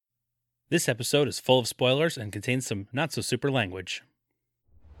This episode is full of spoilers and contains some not-so-super language.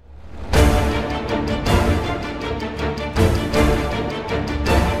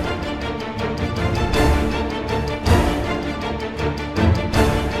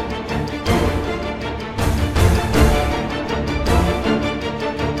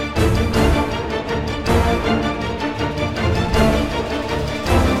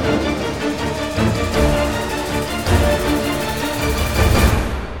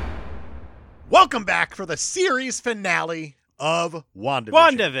 Welcome back for the series finale of WandaVision.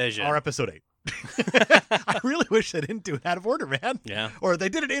 WandaVision! Our episode 8. I really wish they didn't do it out of order, man. Yeah. Or they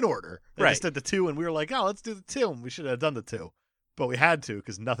did it in order. They Right. just did the 2, and we were like, oh, let's do the 2. And we should have done the 2. But we had to,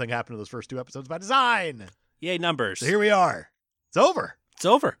 because nothing happened in those first 2 episodes by design. Yay, numbers. So here we are. It's over. It's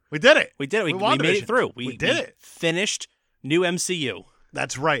over. We did it. We did it. We made WandaVision. it through. We did it. Finished new MCU.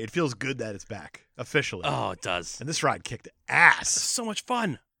 That's right. It feels good that it's back, officially. Oh, it does. And this ride kicked ass. So much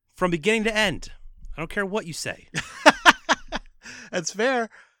fun. From beginning to end. I don't care what you say. That's fair.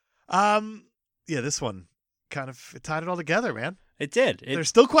 Yeah, this one kind of tied it all together, man. It did. It There's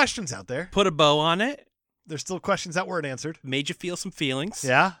still questions out there. put a bow on it, There's still questions that weren't answered. made you feel some feelings,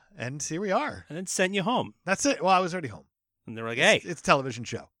 Yeah, and here we are. and then sent you home. That's it. Well, I was already home. And they were like, hey, It's a television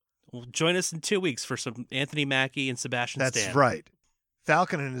show. well, join us in 2 weeks for some Anthony Mackie and Sebastian That's Stan. right.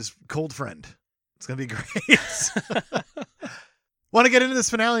 Falcon and his cold friend. It's going to be great. Want to get into this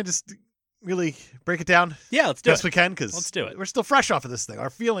finale and just really break it down Yeah, let's do best it. we can? Because Let's do it. we're still fresh off of this thing. Our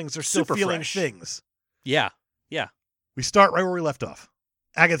feelings are still Super feeling fresh. things. Yeah, We start right where we left off.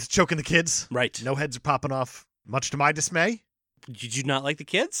 Agatha's choking the kids. right. No heads are popping off, much to my dismay. Did you not like the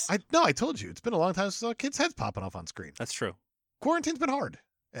kids? I told you. It's been a long time since I saw kids' heads popping off on screen. That's true. Quarantine's been hard.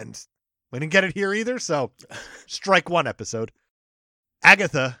 And we didn't get it here either, so strike one episode.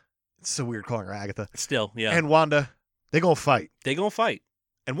 Agatha, it's so weird calling her Agatha, Still, yeah. and Wanda, they gonna fight. They gonna fight.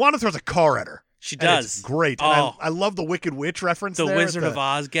 And Wanda throws a car at her. She And does. it's great. Oh. And I love the Wicked Witch reference The there. Wizard of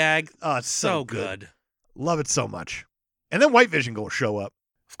Oz gag. Oh, it's So good. Love it so much. And then White Vision gonna show up.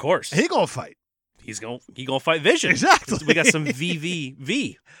 Of course. And he gonna fight. He gonna fight Vision. Exactly. We got some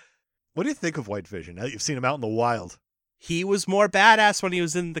VVV. What do you think of White Vision now that you've seen him out in the wild? He was more badass when he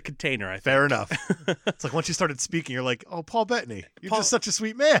was in the container, I think. Fair enough. It's like once you started speaking, you're like, oh, Paul Bettany, you're Paul- just such a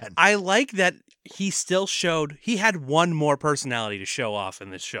sweet man. I like that he still showed, he had one more personality to show off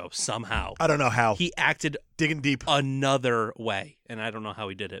in this show somehow. I don't know how. He acted Digging deep. another way, and I don't know how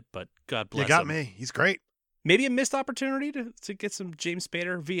he did it, but God bless You got him. me. He's great. Maybe a missed opportunity to get some James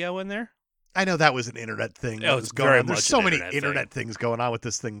Spader VO in there. I know that was an internet thing. that Oh, was it's going very on. There's much so an many internet internet things going on with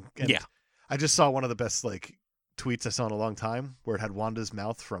this thing. And Yeah. I just saw one of the best tweets I saw in a long time where it had Wanda's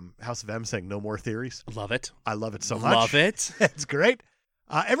mouth from House of M saying "No more theories." Love it. I love it so much. Love it. It's great.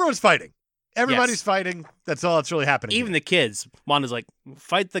 Everyone's fighting. Everybody's Yes. fighting. That's all that's really happening. Even the kids. Wanda's like,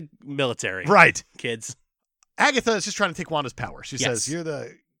 fight the military. right. Kids. Agatha is just trying to take Wanda's power. She Yes. says,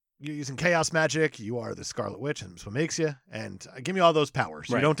 "You're using chaos magic. You are the Scarlet Witch, and that's what makes you. And give me all those powers.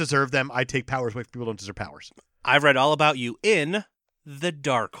 Right. You don't deserve them. I take powers away from people who don't deserve powers." I've read all about you in The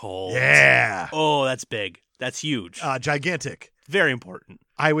Darkhold. Yeah. Oh, that's big. That's huge. Gigantic. Very important.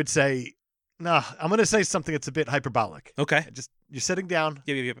 I would say, I'm going to say something that's a bit hyperbolic. Okay. Just, you're sitting down.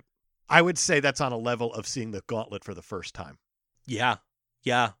 Yeah. I would say that's on a level of seeing the gauntlet for the first time. Yeah.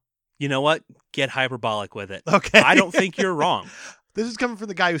 You know what? Get hyperbolic with it. Okay. I don't think you're wrong. This is coming from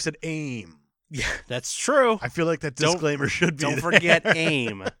the guy who said aim. Yeah, that's true. I feel like that Don't- disclaimer should be Don't there. forget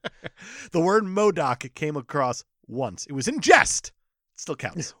aim. The word MODOK came across once. It was in jest. It still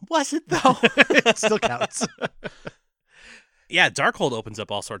counts. Was it though? It still counts. Yeah, Darkhold opens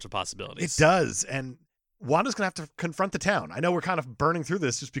up all sorts of possibilities. It does. And Wanda's going to have to confront the town. I know we're kind of burning through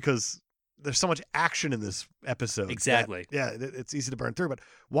this just because there's so much action in this episode. that- Exactly. it's easy to burn through. But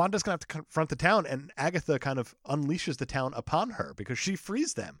Wanda's going to have to confront the town, and Agatha kind of unleashes the town upon her because she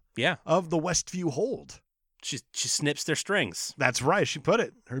frees them Yeah. of the Westview hold. She snips their strings. That's right. She put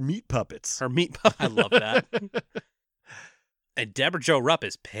it. Her meat puppets. Her meat pup. I love that. And Deborah Jo Rupp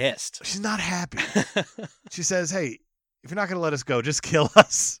is pissed. She's not happy. She says, hey, if you're not going to let us go, just kill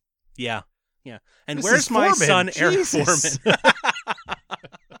us. Yeah. And Mrs. where's my Foreman? son, Eric Jesus. Foreman?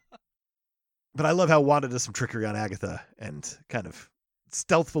 But I love how Wanda does some trickery on Agatha and kind of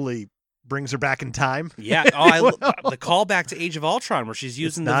stealthily brings her back in time. Yeah. The callback to Age of Ultron where she's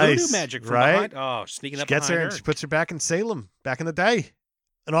using the nice, voodoo magic from right? behind. Oh, sneaking She up gets her behind and she puts her back in Salem, back in the day.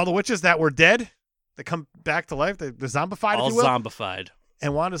 And all the witches that were dead, they come back to life. They're zombified, all if you will. zombified.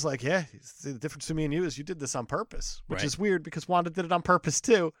 And Wanda's like, yeah, the difference between me and you is you did this on purpose, which Right. is weird because Wanda did it on purpose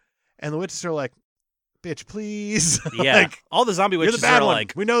too. And the witches are like, bitch, please. Yeah. Like, all the zombie you're witches the bad are one.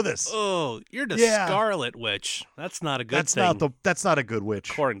 like, We know this. oh, you're the Yeah. Scarlet Witch. That's not a good That's thing. that's not a good witch.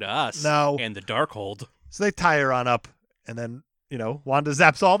 According to us. No. And the Darkhold. So they tie her on up, and then, Wanda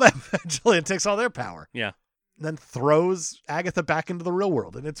zaps all them eventually and takes all their power. Yeah. And then throws Agatha back into the real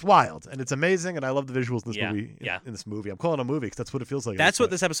world. And it's wild. And it's amazing. And I love the visuals in this movie. In this movie. I'm calling it a movie because that's what it feels like. That's what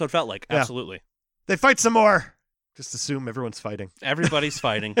this episode felt like. Yeah. Absolutely. They fight some more. Just assume everyone's fighting. Everybody's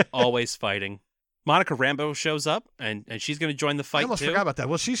fighting. Always fighting. Monica Rambeau shows up, and she's going to join the fight, I almost too. forgot about that.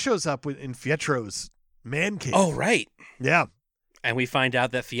 Well, she shows up in Pietro's man cave. Oh, right. Yeah. And we find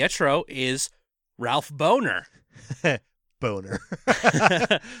out that Pietro is Ralph Boner. Boner.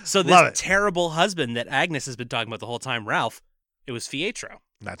 So this terrible husband that Agnes has been talking about the whole time, Ralph, it was Pietro.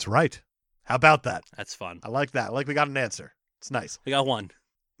 That's right. How about that? That's fun. I like that. I like we got an answer. It's nice. We got one.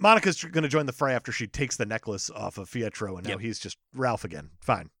 Monica's going to join the fray after she takes the necklace off of Pietro, and now he's just Ralph again.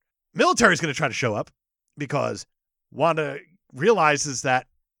 Fine. Military's going to try to show up because Wanda realizes that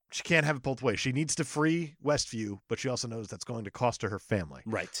she can't have it both ways. She needs to free Westview, but she also knows that's going to cost her her family.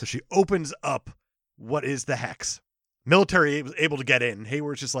 Right. So she opens up what is the hex. Military was able to get in.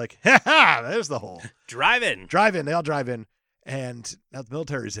 Hayward's just like, ha, there's the hole. Drive in. Drive in. They all drive in. And now the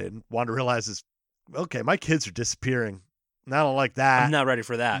military's in. Wanda realizes, okay, my kids are disappearing. And I don't like that. I'm not ready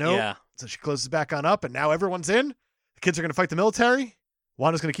for that. Nope. Yeah. So she closes back on up, and now everyone's in. The kids are going to fight the military.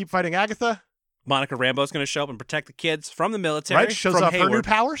 Wanda's going to keep fighting Agatha. Monica Rambeau's going to show up and protect the kids from the military. Right? She shows from off Hayward. her new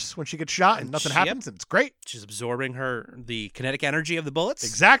powers when she gets shot and nothing happens, and it's great. She's absorbing the kinetic energy of the bullets.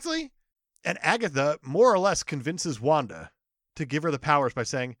 Exactly. And Agatha more or less convinces Wanda to give her the powers by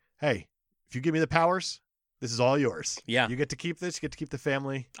saying, hey, if you give me the powers, this is all yours. Yeah. You get to keep this. You get to keep the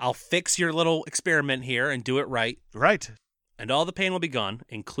family. I'll fix your little experiment here and do it right. Right. And all the pain will be gone,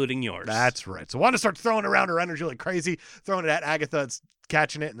 including yours. That's right. So Wanda starts throwing around her energy like crazy, throwing it at Agatha. It's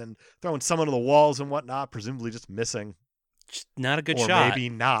catching it and then throwing some into the walls and whatnot, presumably just missing. Just not a good or shot. Or maybe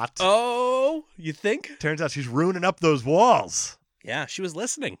not. Oh, you think? Turns out she's ruining up those walls. Yeah, she was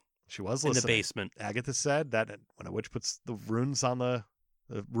listening. She was in listening. the basement. Agatha said that when a witch puts the runes on the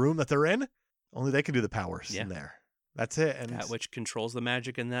room that they're in, only they can do the powers in there. That's it. And that witch controls the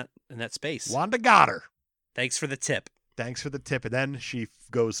magic in that space. Wanda got her. Thanks for the tip. Thanks for the tip. And then she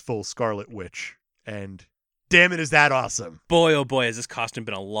goes full Scarlet Witch. And damn it, is that awesome. Boy, oh boy, has this costume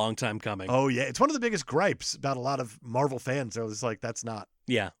been a long time coming. Oh, yeah. It's one of the biggest gripes about a lot of Marvel fans. They're just like, that's not.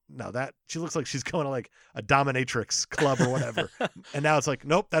 Yeah. No, she looks like she's going to like a dominatrix club or whatever. And now it's like,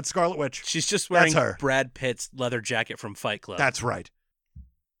 nope, that's Scarlet Witch. She's just wearing her. Brad Pitt's leather jacket from Fight Club. That's right.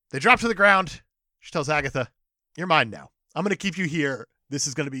 They drop to the ground. She tells Agatha, you're mine now. I'm going to keep you here. This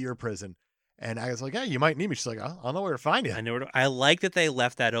is going to be your prison. And Agatha's like, yeah, you might need me. She's like, I'll know where to find you. I like that they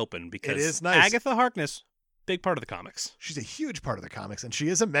left that open because it is nice. Agatha Harkness, big part of the comics. She's a huge part of the comics, and she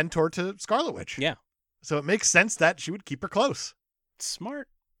is a mentor to Scarlet Witch. Yeah. So it makes sense that she would keep her close. Smart.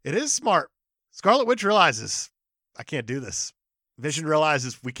 It is smart. Scarlet Witch realizes, I can't do this. Vision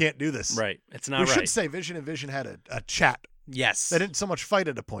realizes we can't do this. Right. It's not we right. should say Vision and Vision had a chat. Yes. They didn't so much fight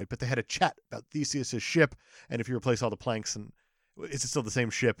at a point, but they had a chat about Theseus's ship, and if you replace all the planks, and is it still the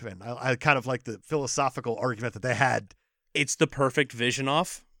same ship? And I kind of like the philosophical argument that they had. It's the perfect Vision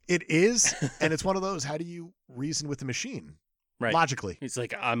off. It is, and it's one of those, how do you reason with the machine? Right. Logically. He's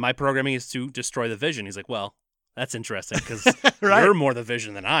like, my programming is to destroy the Vision. He's like, well, that's interesting because right? You're more the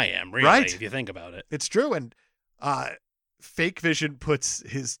Vision than I am, really, right? if you think about it. It's true, and fake Vision puts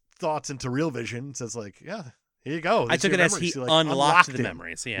his thoughts into real Vision, says like, yeah, here you go. I took it as he unlocked the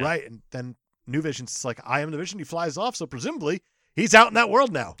memories. Yeah. Right, and then New Vision's like, I am the Vision. He flies off, so presumably he's out in that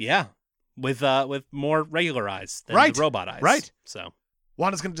world now. Yeah, with more regular eyes than the robot eyes. Right. So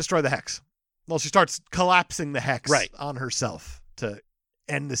Wanda's going to destroy the hex. Well, she starts collapsing the hex right. on herself to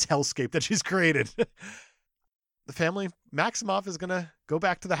end this hellscape that she's created. The family, Maximoff, is going to go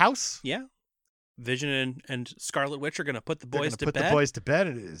back to the house. Yeah. Vision and Scarlet Witch are going to put the boys to bed. Put the boys to bed.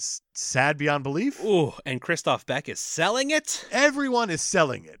 It is sad beyond belief. Ooh, and Christoph Beck is selling it. Everyone is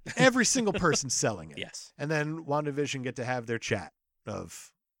selling it. Every single person's selling it. Yes. And then WandaVision get to have their chat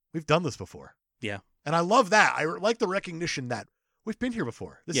of, we've done this before. Yeah. And I love that. I like the recognition that we've been here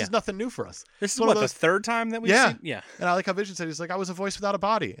before. This is nothing new for us. This is what, the third time that we've seen? Yeah. And I like how Vision said, he's like, I was a voice without a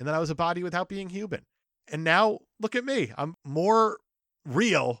body. And then I was a body without being human. And now look at me. I'm more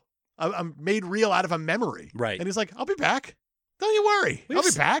real. I'm made real out of a memory. Right. And he's like, I'll be back. Don't you worry. I'll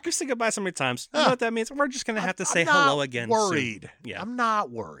be back. We've said goodbye so many times. You know what that means? We're just going to have to say hello again worried. soon. Yeah. I'm not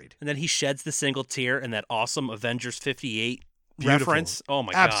worried. And then he sheds the single tear in that awesome Avengers 58 beautiful. reference. Oh,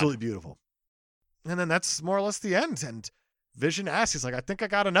 my God. Absolutely beautiful. And then that's more or less the end. And Vision asks, he's like, I think I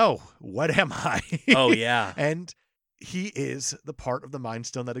got to know. What am I? Oh, yeah. And he is the part of the Mind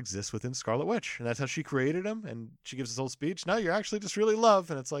Stone that exists within Scarlet Witch. And that's how she created him. And she gives this whole speech. No, you're actually just really love.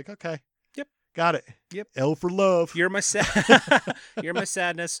 And it's like, okay. Yep. Got it. Yep. L for love. You're my you're my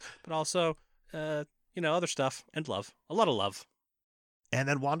sadness, but also, other stuff and love. A lot of love. And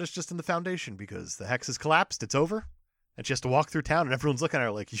then Wanda's just in the Foundation because the hex has collapsed. It's over. And she has to walk through town and everyone's looking at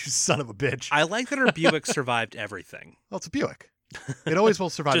her like, you son of a bitch. I like that her Buick survived everything. Well, it's a Buick. It always will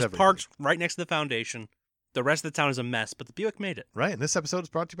survive just everything. parked right next to the Foundation. The rest of the town is a mess, but the Buick made it. Right, and this episode is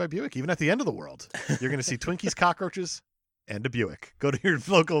brought to you by Buick. Even at the end of the world, you're going to see Twinkies, cockroaches, and a Buick. Go to your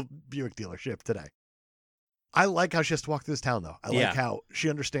local Buick dealership today. I like how she has to walk through this town, though. I like how she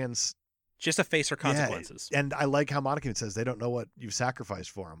understands. She has to face her consequences. Yeah, and I like how Monica says they don't know what you've sacrificed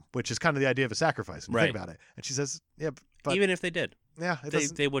for them, which is kind of the idea of a sacrifice when you think about it. And she says, yeah, but even if they did, yeah,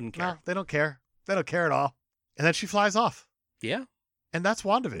 they wouldn't care. No, they don't care. They don't care at all. And then she flies off. Yeah. And that's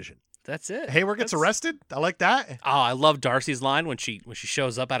WandaVision. That's it. Hayward gets arrested. I like that. Oh, I love Darcy's line when she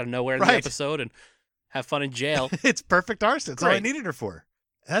shows up out of nowhere in the episode and have fun in jail. It's perfect Darcy. That's all I needed her for.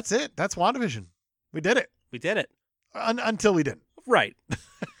 That's it. That's WandaVision. We did it. We did it. Until we didn't. Right.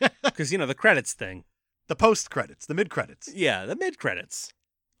 Because, the credits thing. The post-credits. The mid-credits. Yeah, the mid-credits.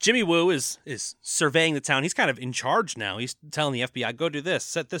 Jimmy Woo is surveying the town. He's kind of in charge now. He's telling the FBI, go do this,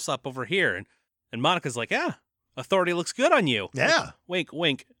 set this up over here. And Monica's like, yeah, authority looks good on you. Yeah. Wink,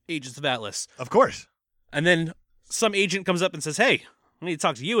 wink, Agents of Atlas. Of course. And then some agent comes up and says, hey, I need to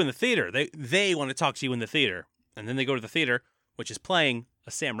talk to you in the theater. They want to talk to you in the theater. And then they go to the theater, which is playing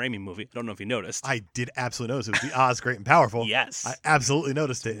a Sam Raimi movie. I don't know if you noticed. I did absolutely notice. It was the Oz Great and Powerful. Yes. I absolutely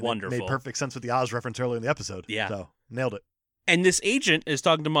noticed it. Wonderful. It made perfect sense with the Oz reference earlier in the episode. Yeah. So, nailed it. And this agent is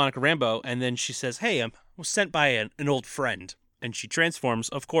talking to Monica Rambeau, and then she says, hey, I was sent by an old friend. And she transforms,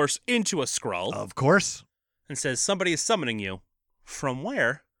 of course, into a Skrull. Of course. And says, somebody is summoning you. From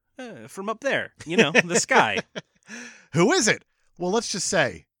where? From up there. The sky. Who is it? Well, let's just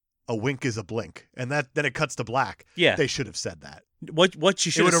say a wink is a blink. And then it cuts to black. Yeah. They should have said that. What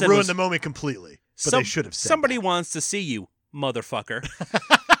she should have said It would have ruined was, the moment completely. But they should have said somebody that. wants to see you, motherfucker.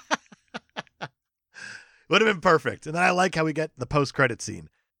 Would have been perfect. And then I like how we get the post-credit scene.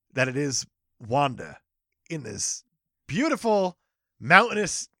 That it is Wanda in this beautiful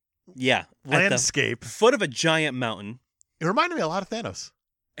mountainous landscape. Foot of a giant mountain. It reminded me a lot of Thanos.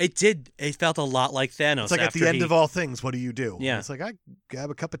 It did. It felt a lot like Thanos. It's like at the end of all things, what do you do? Yeah. And it's like, I grab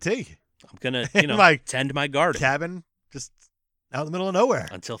a cup of tea. I'm going to, tend my garden. Cabin, just out in the middle of nowhere.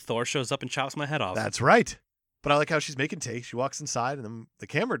 Until Thor shows up and chops my head off. That's right. But I like how she's making tea. She walks inside and then the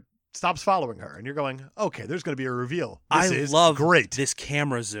camera stops following her. And you're going, okay, there's going to be a reveal. This is love great. This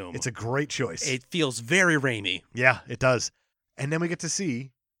camera zoom. It's a great choice. It feels very Raimi. Yeah, it does. And then we get to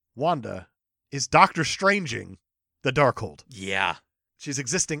see Wanda is Doctor Stranging the Darkhold. Yeah. She's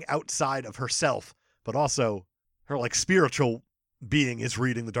existing outside of herself, but also her spiritual being is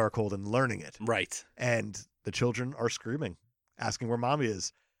reading the Darkhold and learning it. Right. And the children are screaming, asking where mommy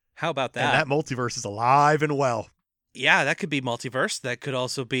is. How about that? And that multiverse is alive and well. Yeah, that could be multiverse. That could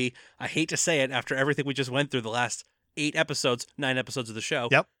also be, I hate to say it, after everything we just went through the last 9 episodes of the show.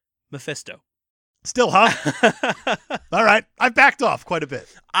 Yep. Mephisto. Still, huh? All right. I've backed off quite a bit.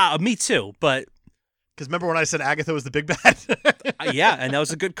 Me too, but... Because remember when I said Agatha was the big bad? Yeah, and that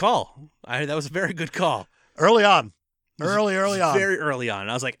was a good call. That was a very good call. Early on. Early on. Very early on.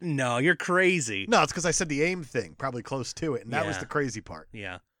 I was like, no, you're crazy. No, it's because I said the AIM thing, probably close to it, and that was the crazy part.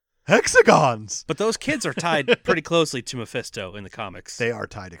 Yeah. Hexagons! But those kids are tied pretty closely to Mephisto in the comics. They are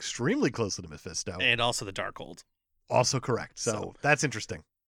tied extremely closely to Mephisto. And also the Darkhold. Also correct. So that's interesting.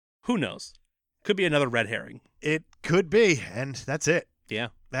 Who knows? Could be another red herring. It could be, and that's it. Yeah.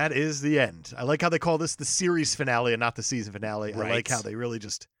 That is the end. I like how they call this the series finale and not the season finale. Right. I like how they really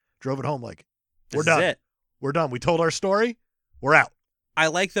just drove it home like, we're This done. is it. We're done. We told our story. We're out. I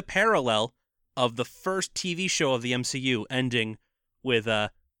like the parallel of the first TV show of the MCU ending with,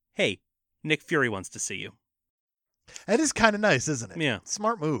 hey, Nick Fury wants to see you. That is kind of nice, isn't it? Yeah.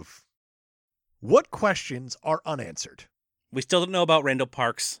 Smart move. What questions are unanswered? We still don't know about Randall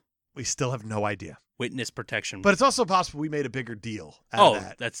Park's We still have no idea. witness protection. But it's also possible we made a bigger deal out of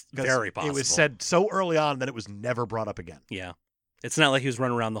that. That's very possible. It was said so early on that it was never brought up again. Yeah. It's not like he was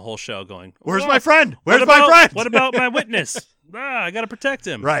running around the whole show going, Where's my friend? Where's my friend? What about my witness? I got to protect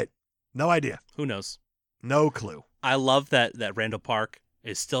him. Right. No idea. Who knows? No clue. I love that Randall Park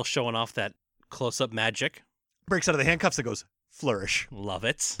is still showing off that close-up magic. Breaks out of the handcuffs and goes, flourish. Love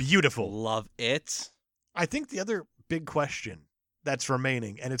it. Beautiful. Love it. I think the other big question that's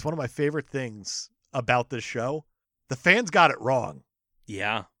remaining, and it's one of my favorite things about this show, the fans got it wrong.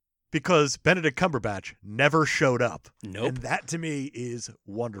 Yeah. Because Benedict Cumberbatch never showed up. Nope. And that to me is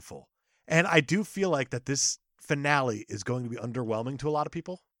wonderful. And I do feel like that this finale is going to be underwhelming to a lot of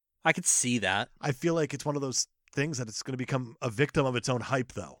people. I could see that. I feel like it's one of those things that it's going to become a victim of its own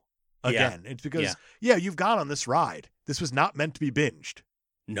hype, though. Again, it's because, you've gone on this ride. This was not meant to be binged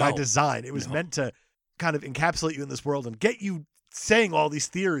by design. It was meant to kind of encapsulate you in this world and get you saying all these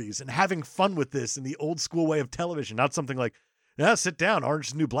theories and having fun with this in the old school way of television, not something like, sit down, Orange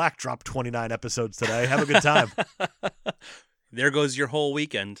is the New Black dropped 29 episodes today. Have a good time. There goes your whole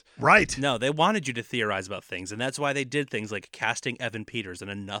weekend. Right. No, they wanted you to theorize about things, and that's why they did things like casting Evan Peters in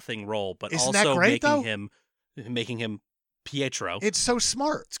a nothing role, but Isn't also that great, making him Pietro. It's so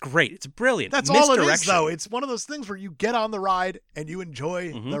smart. It's great. It's brilliant. That's all it is, though. It's one of those things where you get on the ride and you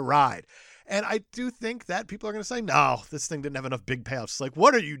enjoy the ride. And I do think that people are going to say, no, this thing didn't have enough big payoffs. Like,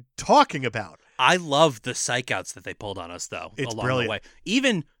 what are you talking about? I love the psych outs that they pulled on us, though, it's along brilliant. the way.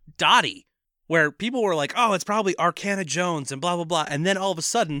 Even Dottie, where people were like, oh, it's probably Arcana Jones and blah, blah, blah. And then all of a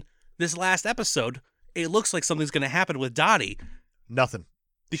sudden, this last episode, it looks like something's going to happen with Dottie. Nothing.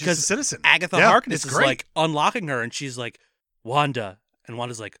 Because she's a citizen. Agatha Harkness is like unlocking her, and she's like, Wanda. And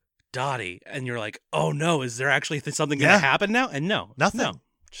Wanda's like, Dottie. And you're like, oh no, is there actually something going to happen now? And no. Nothing. No,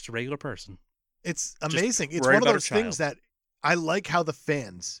 just a regular person. It's amazing. It's one of those things that I like how the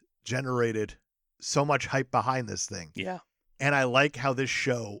fans generated so much hype behind this thing. Yeah. And I like how this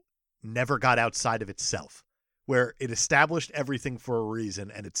show never got outside of itself, where it established everything for a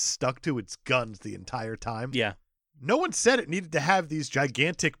reason and it stuck to its guns the entire time. Yeah. No one said it needed to have these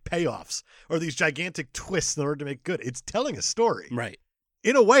gigantic payoffs or these gigantic twists in order to make good. It's telling a story. Right.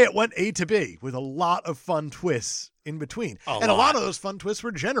 In a way, it went A to B with a lot of fun twists in between. A lot of those fun twists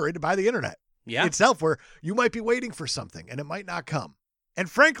were generated by the internet itself, where you might be waiting for something and it might not come. And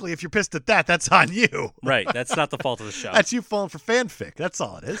frankly, if you're pissed at that, that's on you. Right. That's not the fault of the show. That's you falling for fanfic. That's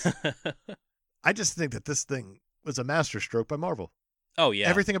all it is. I just think that this thing was a masterstroke by Marvel. Oh, yeah.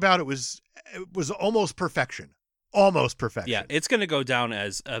 Everything about it was almost perfection. Almost perfection. Yeah, it's going to go down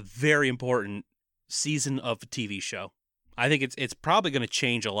as a very important season of a TV show. I think it's probably going to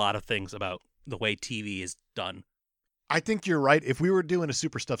change a lot of things about the way TV is done. I think you're right. If we were doing a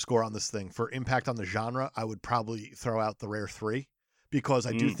super stuff score on this thing for impact on the genre, I would probably throw out the Rare 3. Because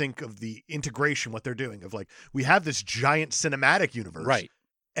I do think of the integration, what they're doing, of like, we have this giant cinematic universe. Right.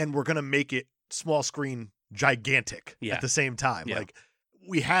 And we're going to make it small screen gigantic at the same time. Yeah. Like,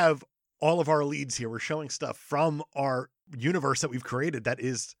 we have all of our leads here. We're showing stuff from our universe that we've created that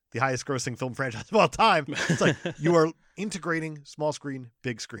is the highest grossing film franchise of all time. It's like you are integrating small screen,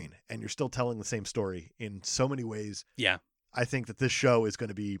 big screen, and you're still telling the same story in so many ways. Yeah. I think that this show is going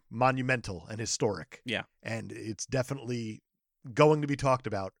to be monumental and historic. Yeah. And it's definitely going to be talked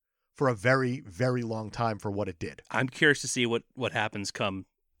about for a very, very long time for what it did. I'm curious to see what happens come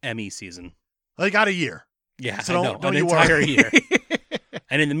Emmy season. Well, they got a year. Yeah, so I know. An entire year.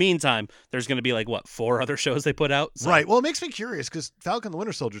 And in the meantime, there's going to be 4 other shows they put out? So. Right. Well, it makes me curious because Falcon and the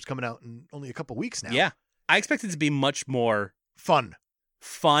Winter Soldier is coming out in only a couple weeks now. Yeah. I expect it to be much more fun.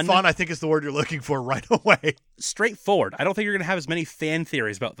 Fun, I think, is the word you're looking for right away. Straightforward. I don't think you're going to have as many fan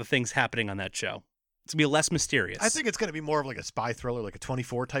theories about the things happening on that show. It's going to be less mysterious. I think it's going to be more of like a spy thriller, like a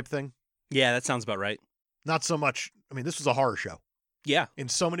 24 type thing. Yeah, that sounds about right. Not so much. I mean, this was a horror show. Yeah. In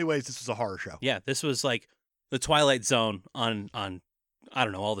so many ways, this was a horror show. Yeah, this was like the Twilight Zone on I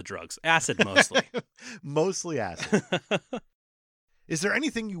don't know, all the drugs. Acid mostly. Mostly acid. Is there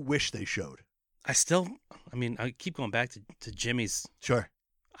anything you wish they showed? I keep going back to Jimmy's. Sure.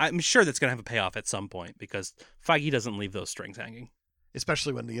 I'm sure that's going to have a payoff at some point because Feige doesn't leave those strings hanging.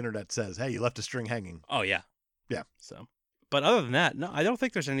 Especially when the internet says, hey, you left a string hanging. Oh, yeah. Yeah. So, but other than that, no, I don't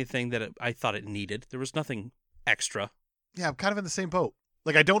think there's anything that I thought it needed. There was nothing extra. Yeah, I'm kind of in the same boat.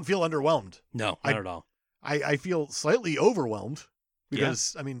 Like, I don't feel underwhelmed. No, not at all. I feel slightly overwhelmed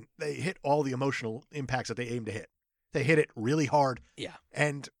because, they hit all the emotional impacts that they aim to hit. They hit it really hard. Yeah.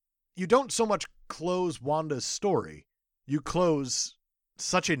 And you don't so much close Wanda's story. You close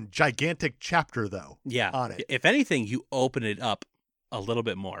such a gigantic chapter, though, on it. If anything, you open it up a little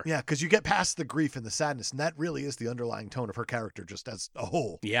bit more. Yeah, because you get past the grief and the sadness, and that really is the underlying tone of her character just as a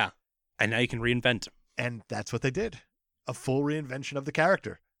whole. Yeah. And now you can reinvent. And that's what they did. A full reinvention of the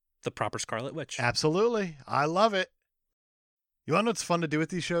character. The proper Scarlet Witch. Absolutely. I love it. You want to know what's fun to do with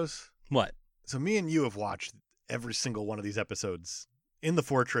these shows? What? So me and you have watched every single one of these episodes in the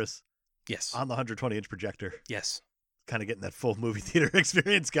Fortress. Yes. On the 120-inch projector. Yes. Kind of getting that full movie theater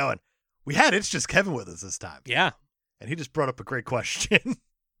experience going. We had It's Just Kevin with us this time. Yeah. And he just brought up a great question.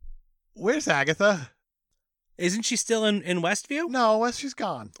 Where's Agatha? Isn't she still in Westview? No, she's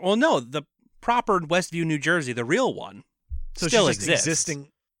gone. Well, no, the proper Westview, New Jersey, the real one, so still she's just exists.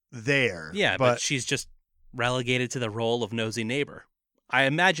 Existing there. Yeah, but she's just relegated to the role of nosy neighbor. I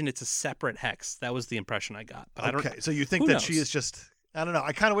imagine it's a separate hex. That was the impression I got. But Okay, so you think who that knows? she is just, I don't know.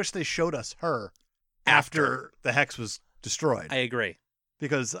 I kind of wish they showed us her after the hex was destroyed. I agree.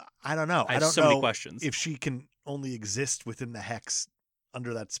 Because I don't know. I have don't so know many questions. if she can only exist within the hex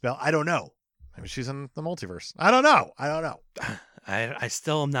under that spell. I don't know. Maybe she's in the multiverse. I don't know. I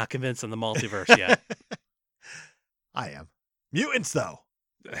still am not convinced on the multiverse yet. I am. Mutants, though.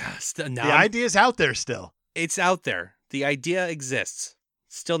 Now The idea's out there still. it's out there. The idea exists.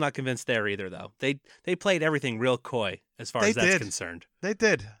 Still not convinced there either, though. They played everything real coy as far They as that's did. concerned. They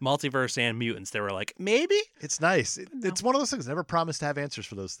did. Multiverse and mutants. They were like, maybe? It's nice. No. It's one of those things. They never promised to have answers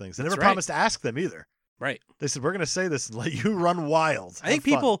for those things. They never That's right. promised to ask them either. Right. They said, we're going to say this and let you run wild. I think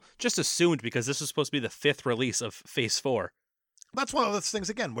Have fun." people just assumed because this was supposed to be the 5th release of Phase 4. That's one of those things,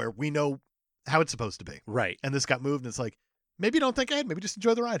 again, where we know how it's supposed to be. Right. And this got moved, and it's like, maybe don't think ahead. Maybe just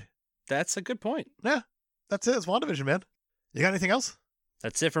enjoy the ride. That's a good point. Yeah. That's it. It's WandaVision, man. You got anything else?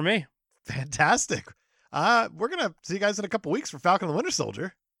 That's it for me. Fantastic. We're going to see you guys in a couple weeks for Falcon and the Winter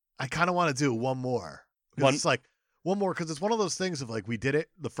Soldier. I kind of want to do one more. It's like one more because it's one of those things of like we did it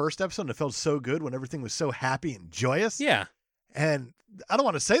the first episode and it felt so good when everything was so happy and joyous. Yeah. And I don't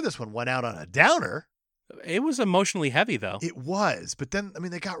want to say this one went out on a downer. It was emotionally heavy, though. It was. But then, I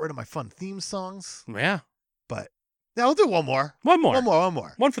mean, they got rid of my fun theme songs. Yeah. But yeah, I'll do one more. One more.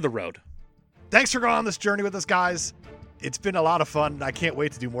 One for the road. Thanks for going on this journey with us, guys. It's been a lot of fun. I can't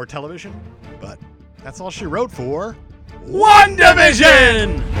wait to do more television. But that's all she wrote for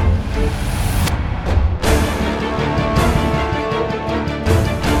WandaVision!